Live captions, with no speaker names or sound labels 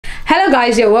Hello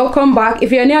guys, you're welcome back.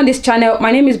 If you're new on this channel,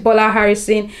 my name is Bola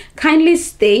Harrison. Kindly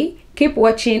stay, keep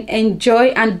watching, enjoy,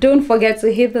 and don't forget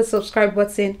to hit the subscribe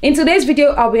button. In today's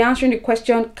video, I'll be answering the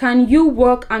question, can you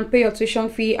work and pay your tuition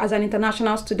fee as an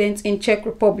international student in Czech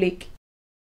Republic?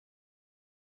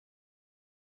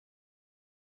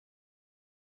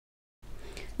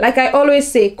 Like I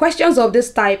always say, questions of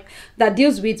this type that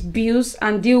deals with bills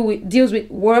and deals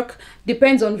with work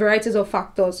depends on varieties of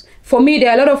factors. For me, there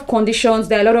are a lot of conditions,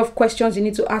 there are a lot of questions you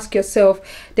need to ask yourself.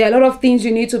 There are a lot of things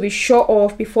you need to be sure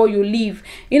of before you leave.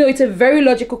 You know, it's a very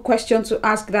logical question to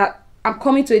ask that I'm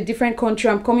coming to a different country,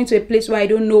 I'm coming to a place where I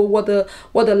don't know what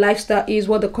the lifestyle is,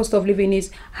 what the cost of living is.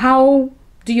 How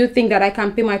do you think that I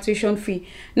can pay my tuition fee?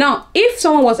 Now, if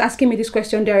someone was asking me this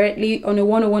question directly on a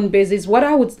one-on-one basis, what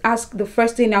I would ask, the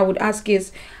first thing I would ask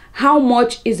is, how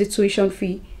much is the tuition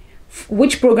fee?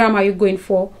 Which program are you going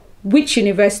for? Which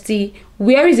university?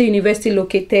 Where is the university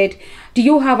located? Do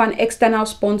you have an external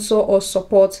sponsor or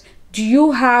support? Do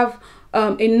you have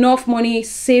enough money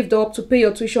saved up to pay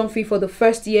your tuition fee for the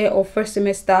first year or first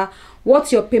semester?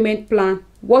 What's your payment plan?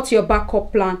 What's your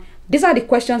backup plan? These are the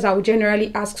questions I would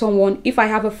generally ask someone if I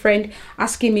have a friend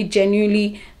asking me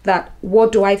genuinely that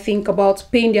what do I think about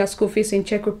paying their school fees in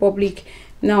Czech Republic.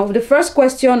 Now, the first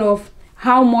question of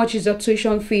how much is your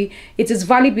tuition fee, it is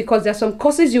valid because there are some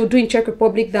courses you do in Czech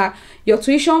Republic that your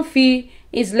tuition fee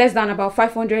is less than about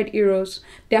 500 euros.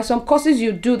 There are some courses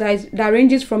you do that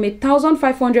ranges from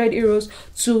 1,500 euros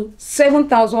to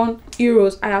 7,000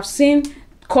 euros. I have seen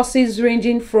courses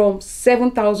ranging from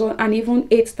 7,000 and even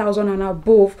 8,000 and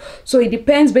above. So it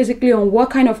depends basically on what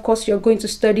kind of course you're going to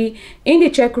study in the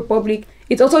Czech Republic.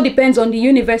 It also depends on the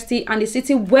university and the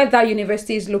city where that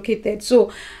university is located.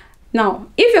 So now,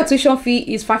 if your tuition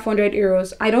fee is 500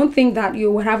 euros, I don't think that you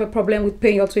will have a problem with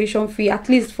paying your tuition fee, at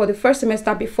least for the first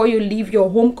semester before you leave your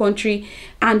home country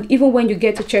and even when you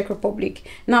get to Czech Republic.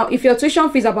 Now, if your tuition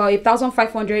fee is about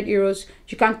 1,500 euros,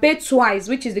 you can pay twice,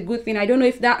 which is the good thing. I don't know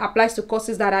if that applies to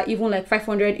courses that are even like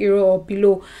 500 euro or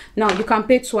below. Now, you can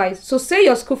pay twice. So say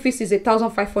your school fees is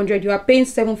 1,500, you are paying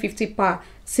 750 per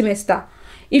semester.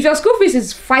 If your school fees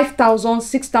is 5,000,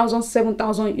 6,000,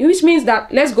 7,000, which means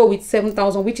that, let's go with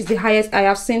 7,000, which is the highest I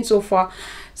have seen so far.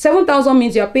 7,000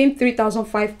 means you are paying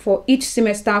 3,500 for each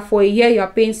semester. For a year, you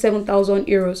are paying 7,000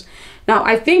 euros. Now,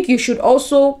 I think you should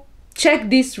also check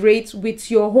this rate with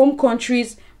your home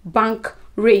country's bank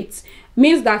rates.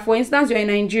 Means that, for instance, you're in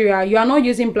Nigeria, you are not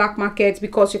using black markets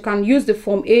because you can use the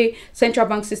Form A central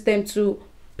bank system to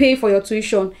pay for your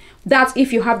tuition. That's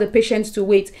if you have the patience to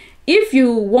wait. If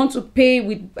you want to pay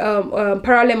with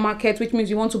parallel market, which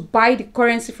means you want to buy the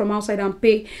currency from outside and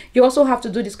pay, you also have to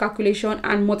do this calculation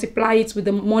and multiply it with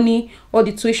the money or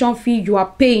the tuition fee you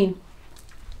are paying.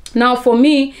 Now, for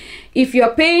me, if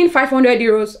you're paying 500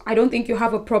 euros, I don't think you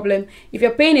have a problem. If you're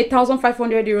paying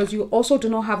 1,500 euros, you also do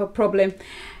not have a problem.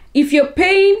 If you're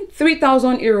paying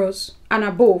 3,000 euros and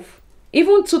above,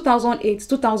 even 2008,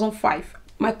 2005,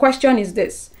 my question is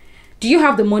this: do you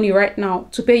have the money right now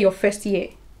to pay your first year?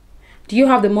 Do you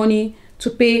have the money to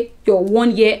pay your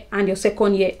 1 year and your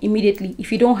second year immediately?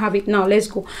 If you don't have it now, let's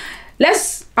go.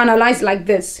 Let's analyze like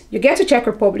this. You get to Czech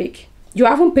Republic. You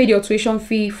haven't paid your tuition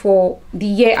fee for the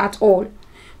year at all,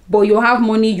 but you have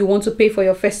money you want to pay for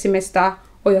your first semester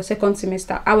or your second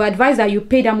semester. I would advise that you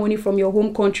pay that money from your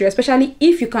home country, especially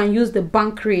if you can use the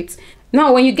bank rates.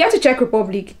 Now, when you get to Czech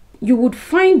Republic, you would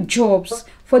find jobs.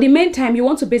 For the meantime, you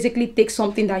want to basically take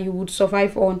something that you would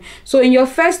survive on. So in your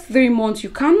first 3 months, you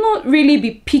cannot really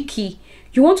be picky.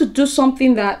 You want to do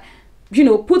something that, you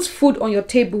know, puts food on your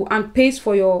table and pays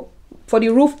for the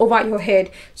roof over your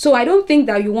head. So I don't think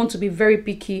that you want to be very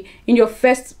picky in your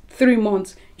first 3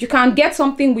 months. You can get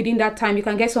something within that time. You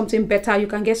can get something better. You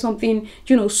can get something,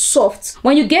 you know, soft.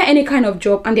 When you get any kind of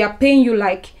job and they are paying you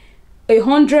like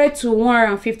 100 to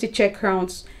 150 Czech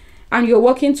crowns and you're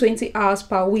working 20 hours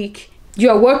per week, you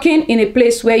are working in a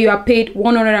place where you are paid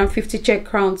 150 Czech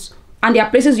crowns, and there are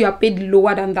places you are paid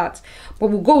lower than that, but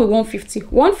we'll go with 150.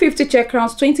 150 Czech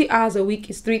crowns, 20 hours a week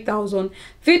is 3,000.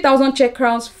 3,000 Czech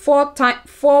crowns,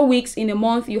 4 weeks in a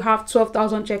month, you have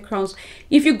 12,000 Czech crowns.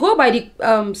 If you go by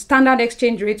the standard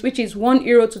exchange rate, which is 1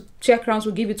 euro to Czech crowns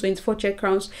will give you 24 Czech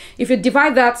crowns. If you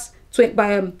divide that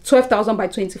by 12,000 by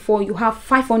 24, you have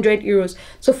 500 euros.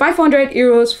 So 500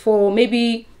 euros for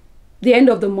maybe the end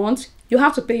of the month, you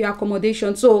have to pay your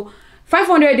accommodation. So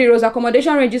 500 euros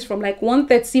accommodation ranges from like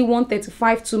 130,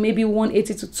 135 to maybe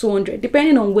 180 to 200,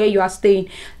 depending on where you are staying.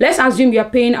 Let's assume you are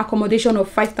paying accommodation of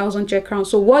 5,000 Czech crowns.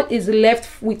 So what is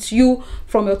left with you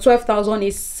from your 12,000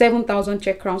 is 7,000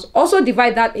 Czech crowns. Also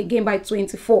divide that again by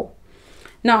 24.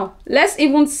 Now, let's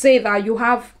even say that you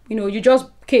have, you know, you just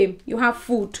came, you have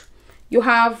food, you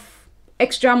have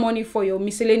extra money for your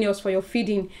miscellaneous, for your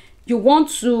feeding. You want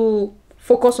to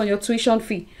focus on your tuition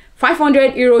fee.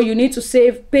 500 euro, you need to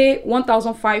save, pay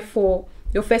 1,500 for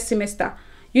your first semester.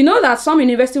 You know that some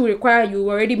university will require you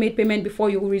already made payment before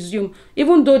you resume.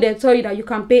 Even though they tell you that you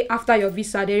can pay after your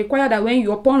visa, they require that when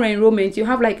you upon re-enrollment, you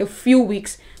have like a few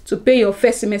weeks to pay your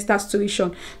first semester's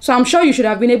tuition. So I'm sure you should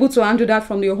have been able to handle that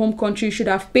from your home country. You should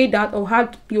have paid that, or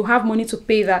you have money to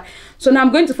pay that. So now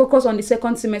I'm going to focus on the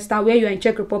second semester where you're in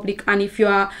Czech Republic, and if you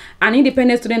are an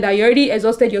independent student that you already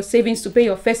exhausted your savings to pay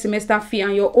your first semester fee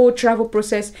and your whole travel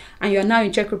process, and you're now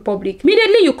in Czech Republic.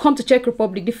 Immediately you come to Czech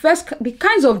Republic, the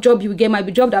kinds of job you get might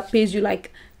be job that pays you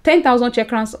like 10,000 Czech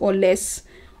crowns or less,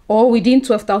 or within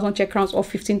 12,000 Czech crowns or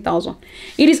 15,000.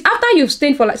 It is after you've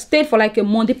stayed for like a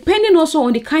month, depending also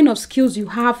on the kind of skills you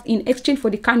have in exchange for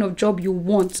the kind of job you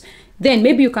want. Then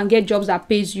maybe you can get jobs that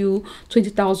pays you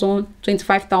 20,000,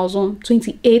 25,000,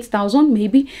 28,000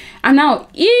 maybe. And now,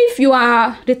 if you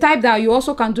are the type that you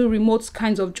also can do remote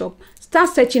kinds of job, start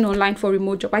searching online for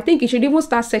remote job. I think you should even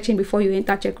start searching before you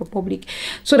enter Czech Republic,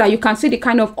 so that you can see the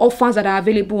kind of offers that are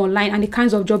available online and the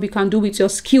kinds of job you can do with your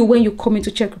skill when you come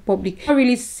into Czech Republic. I don't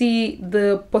really see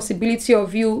the possibility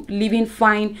of you living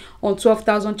fine on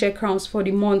 12,000 Czech crowns for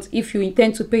the month if you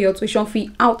intend to pay your tuition fee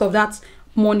out of that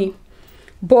money.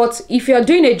 But if you're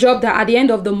doing a job that at the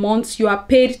end of the month you are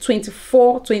paid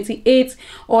 24, 28,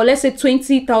 or let's say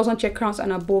 20,000 Czech crowns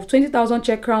and above. 20,000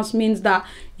 Czech crowns means that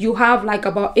you have like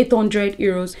about 800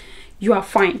 euros. You are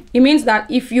fine. It means that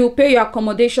if you pay your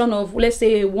accommodation of, let's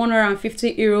say,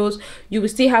 150 euros, you will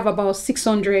still have about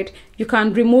 600. You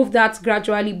can remove that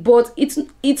gradually, but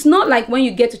it's not like when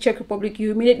you get to Czech Republic, you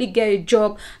immediately get a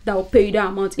job that will pay you that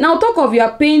amount. Now, talk of you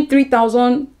are paying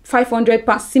 3,500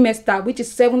 per semester, which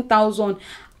is 7,000,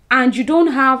 and you don't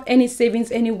have any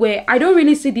savings anywhere. I don't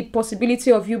really see the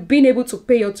possibility of you being able to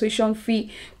pay your tuition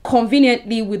fee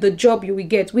conveniently with the job you will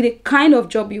get, with the kind of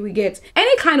job you will get.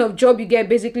 Any kind of job you get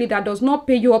basically that does not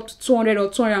pay you up to 200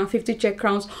 or 250 Czech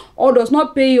crowns, or does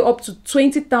not pay you up to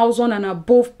 20,000 and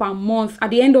above per month at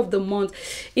the end of the month,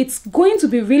 it's going to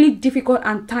be really difficult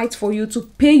and tight for you to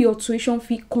pay your tuition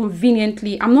fee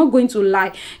conveniently. I'm not going to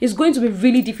lie, it's going to be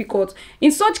really difficult.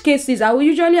 In such cases, I will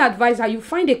usually advise that you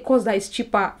find a course that is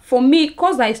cheaper. For me,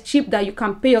 course that is cheap that you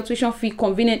can pay your tuition fee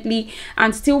conveniently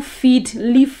and still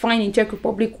live fine in Czech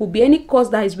Republic will be any course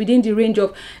that is within the range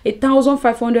of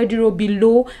 1,500 euro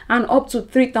below and up to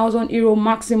 3,000 euro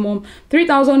maximum.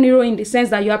 3,000 euro in the sense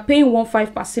that you are paying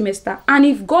 1,500 per semester. And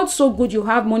if God's so good you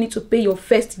have money to pay your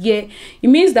first year, it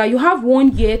means that you have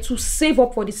 1 year to save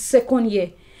up for the second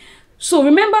year. So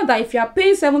remember that if you are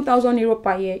paying 7,000 euro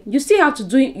per year, you still have to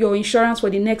do your insurance for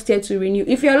the next year to renew.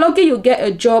 If you're lucky, you get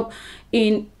a job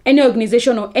in any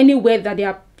organization or anywhere that they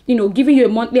are, giving you a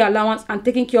monthly allowance and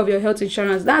taking care of your health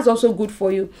insurance. That's also good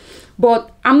for you. But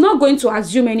I'm not going to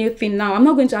assume anything now. I'm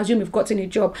not going to assume you've gotten a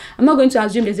job. I'm not going to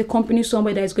assume there's a company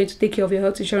somewhere that is going to take care of your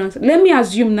health insurance. Let me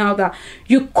assume now that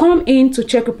you come into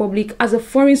Czech Republic as a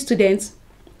foreign student.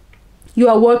 You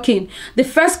are working. The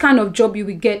first kind of job you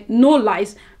will get, no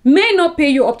lies, may not pay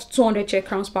you up to 200 Czech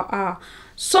crowns per hour.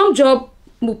 Some job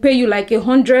will pay you like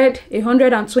 100,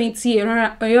 120,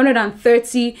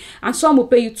 130, and some will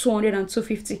pay you 200 and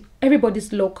 250.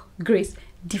 Everybody's luck, grace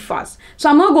differs. So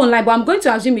I'm not going to lie, but I'm going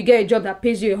to assume you get a job that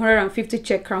pays you 150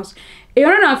 Czech crowns.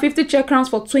 150 Czech crowns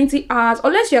for 20 hours,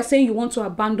 unless you're saying you want to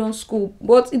abandon school.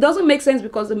 But it doesn't make sense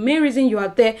because the main reason you are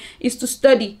there is to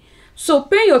study. So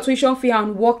paying your tuition fee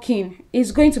and working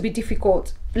is going to be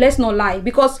difficult. Let's not lie,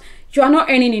 because you are not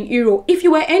earning in euro. If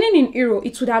you were earning in euro,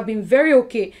 it would have been very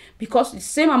okay, because the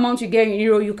same amount you get in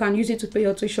euro, you can use it to pay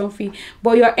your tuition fee.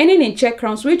 But you are earning in Czech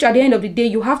crowns, which at the end of the day,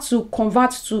 you have to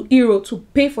convert to euro to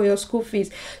pay for your school fees.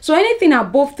 So anything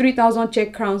above 3,000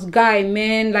 Czech crowns, guy,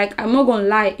 man, like, I'm not gonna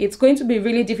lie, it's going to be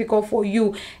really difficult for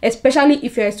you, especially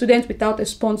if you're a student without a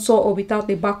sponsor or without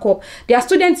a backup. There are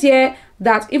students here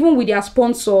that even with their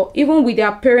sponsor, even with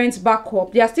their parents'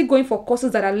 backup, they are still going for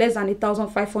courses that are less than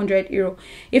 1,500 euro.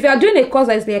 If you are doing a course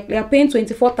that is like they are paying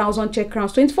 24,000 Czech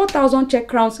crowns, 24,000 Czech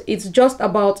crowns, it's just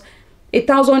about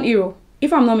 1,000 euro.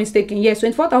 If I'm not mistaken, yes,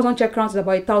 24,000 Czech crowns is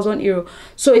about 1,000 euro.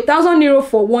 So 1,000 euro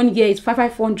for 1 year is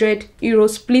 500 euro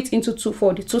split into two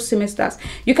for the 2 semesters.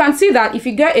 You can see that if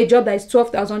you get a job that is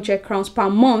 12,000 Czech crowns per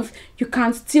month, you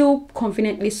can still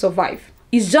conveniently survive.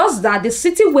 It's just that the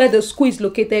city where the school is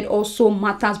located also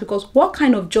matters, because what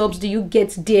kind of jobs do you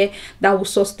get there that will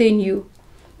sustain you?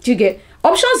 Do you get?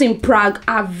 Options in Prague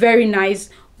are very nice.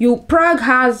 Prague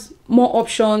has more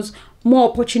options, more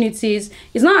opportunities.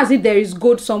 It's not as if there is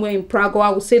good somewhere in Prague, or I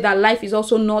would say that life is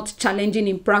also not challenging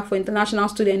in Prague for international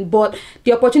students, but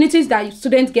the opportunities that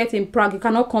students get in Prague, you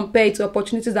cannot compare it to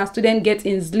opportunities that students get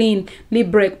in Zlín,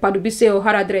 Liberec, Pardubice, or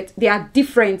Haradret. They are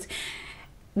different.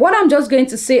 What I'm just going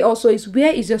to say also is,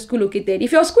 where is your school located?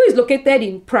 If your school is located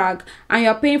in Prague and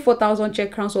you're paying 4,000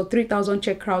 Czech crowns or 3,000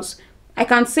 Czech crowns, I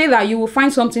can say that you will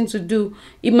find something to do.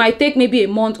 It might take maybe a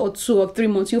month or 2 or 3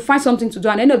 months. You'll find something to do.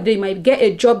 At the end of the day, you might get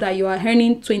a job that you are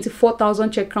earning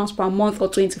 24,000 Czech crowns per month, or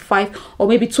 25, or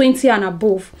maybe 20 and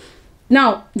above.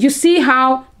 Now, you see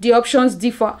how the options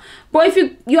differ. But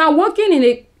if you are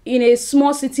working in a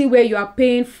small city where you are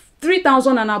paying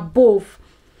 3,000 and above,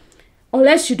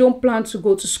 unless you don't plan to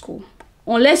go to school,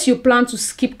 unless you plan to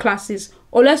skip classes,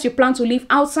 unless you plan to live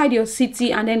outside your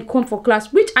city and then come for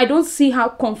class, which I don't see how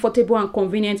comfortable and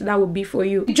convenient that would be for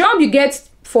you. The job you get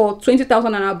for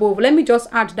 20,000 and above, let me just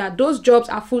add that those jobs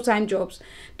are full-time jobs.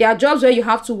 They are jobs where you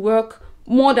have to work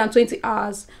more than 20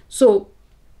 hours. So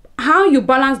how you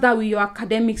balance that with your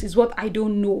academics is what I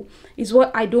don't know. Is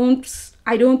what I don't,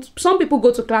 some people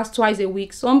go to class twice a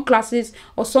week. Some classes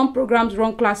or some programs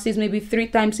run classes maybe 3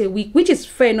 times a week, which is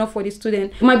fair enough for the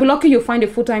student. You might be lucky you'll find a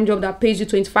full-time job that pays you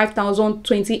 25,000,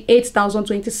 28,000,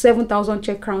 27,000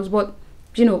 Czech crowns. But,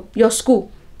 you know, your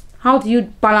school, how do you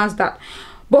balance that?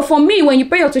 But for me, when you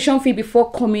pay your tuition fee before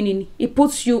coming in, it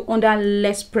puts you under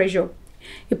less pressure.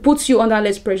 It puts you under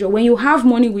less pressure. When you have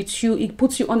money with you, it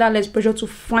puts you under less pressure to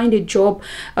find a job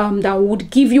that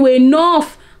would give you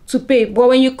enough to pay. But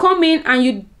when you come in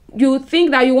and you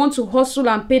think that you want to hustle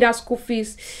and pay that school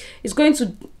fees, it's going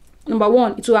to, number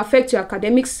one, it will affect your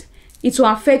academics. It will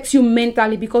affect you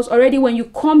mentally, because already when you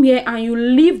come here and you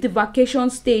leave the vacation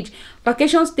stage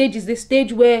is the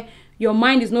stage where your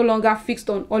mind is no longer fixed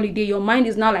on holiday. Your mind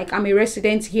is now like, I'm a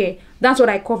resident here. That's what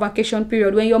I call vacation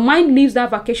period. When your mind leaves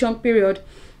that vacation period,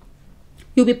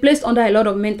 you'll be placed under a lot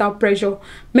of mental pressure.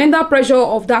 Mental pressure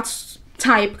of that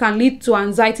type can lead to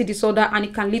anxiety disorder, and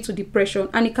it can lead to depression,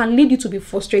 and it can lead you to be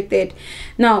frustrated.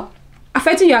 Now,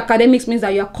 affecting your academics means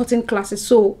that you are cutting classes.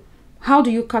 So how do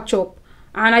you catch up?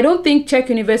 And I don't think Czech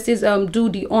universities do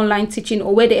the online teaching,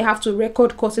 or where they have to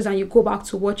record courses and you go back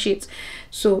to watch it.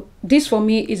 So this for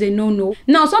me is a no-no.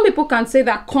 Now, some people can say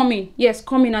that coming, yes,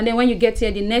 coming, and then when you get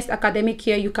here, the next academic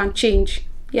year, you can change.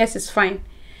 Yes, it's fine.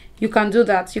 You can do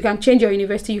that. You can change your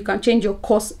university. You can change your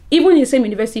course. Even in the same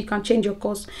university, you can change your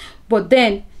course. But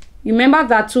then, remember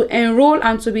that to enroll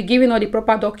and to be given all the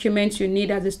proper documents you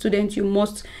need as a student, you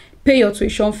must pay your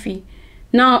tuition fee.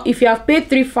 Now, if you have paid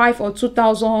 3,500 or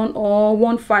 2,000 or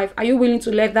 1,500, are you willing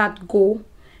to let that go?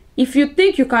 If you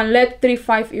think you can let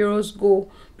 3,500 euros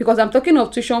go, because I'm talking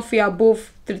of tuition fee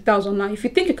above 3,000 now. If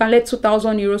you think you can let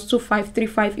 2,000 euros, 2,500,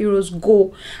 3,500 euros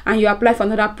go, and you apply for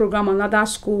another program, another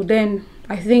school, then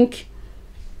I think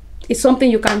it's something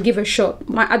you can give a shot.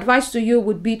 My advice to you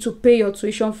would be to pay your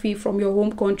tuition fee from your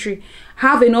home country.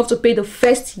 Have enough to pay the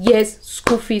first year's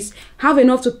school fees. Have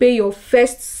enough to pay your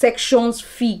first section's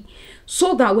fee,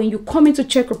 so that when you come into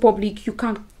Czech Republic, you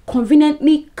can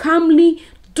conveniently, calmly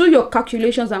do your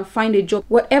calculations and find a job.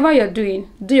 Whatever you're doing,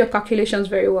 do your calculations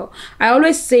very well. I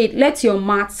always say, let your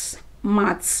maths.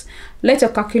 Let your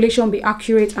calculation be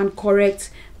accurate and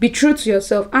correct. Be true to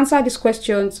yourself. Answer these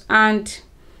questions, and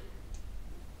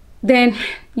then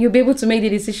you'll be able to make the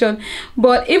decision.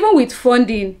 But even with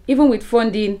funding,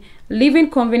 living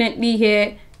conveniently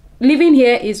here, living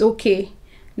here is okay.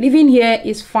 Living here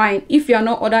is fine if you are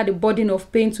not under the burden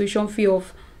of paying tuition fee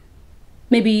of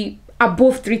maybe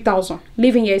above 3,000.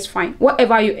 Living here is fine.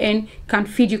 Whatever you earn can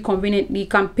feed you conveniently,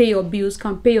 can pay your bills,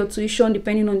 can pay your tuition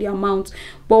depending on the amount.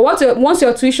 But once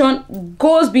your tuition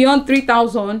goes beyond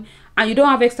 3,000 and you don't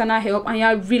have external help, and you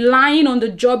are relying on the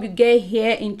job you get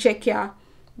here in Czechia,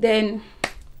 then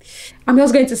I'm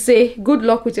just going to say good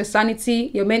luck with your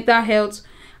sanity, your mental health,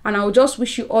 and I will just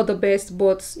wish you all the best.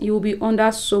 But you will be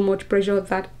under so much pressure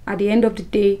that at the end of the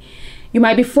day, you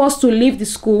might be forced to leave the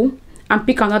school and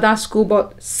pick another school.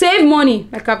 But save money,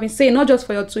 like I've been saying, not just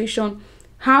for your tuition.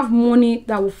 Have money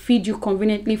that will feed you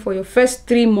conveniently for your first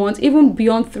 3 months, even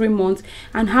beyond 3 months,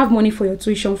 and have money for your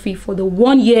tuition fee for the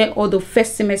 1 year or the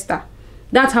first semester.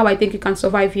 That's how I think you can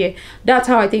survive here. That's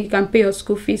how I think you can pay your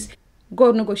school fees.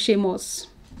 God no go shame us.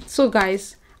 So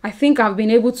guys, I think I've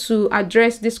been able to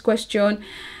address this question.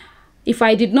 If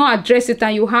I did not address it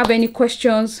and you have any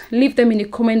questions, leave them in the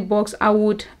comment box. I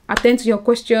would attend to your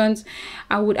questions.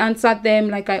 I would answer them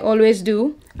like I always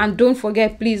do. And don't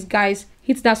forget, please guys,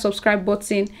 hit that subscribe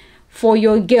button for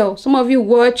your girl. Some of you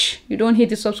watch, you don't hit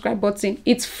the subscribe button.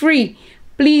 It's free.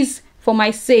 Please, for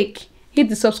my sake, hit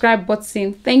the subscribe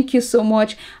button. Thank you so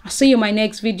much. I'll see you in my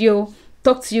next video.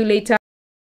 Talk to you later.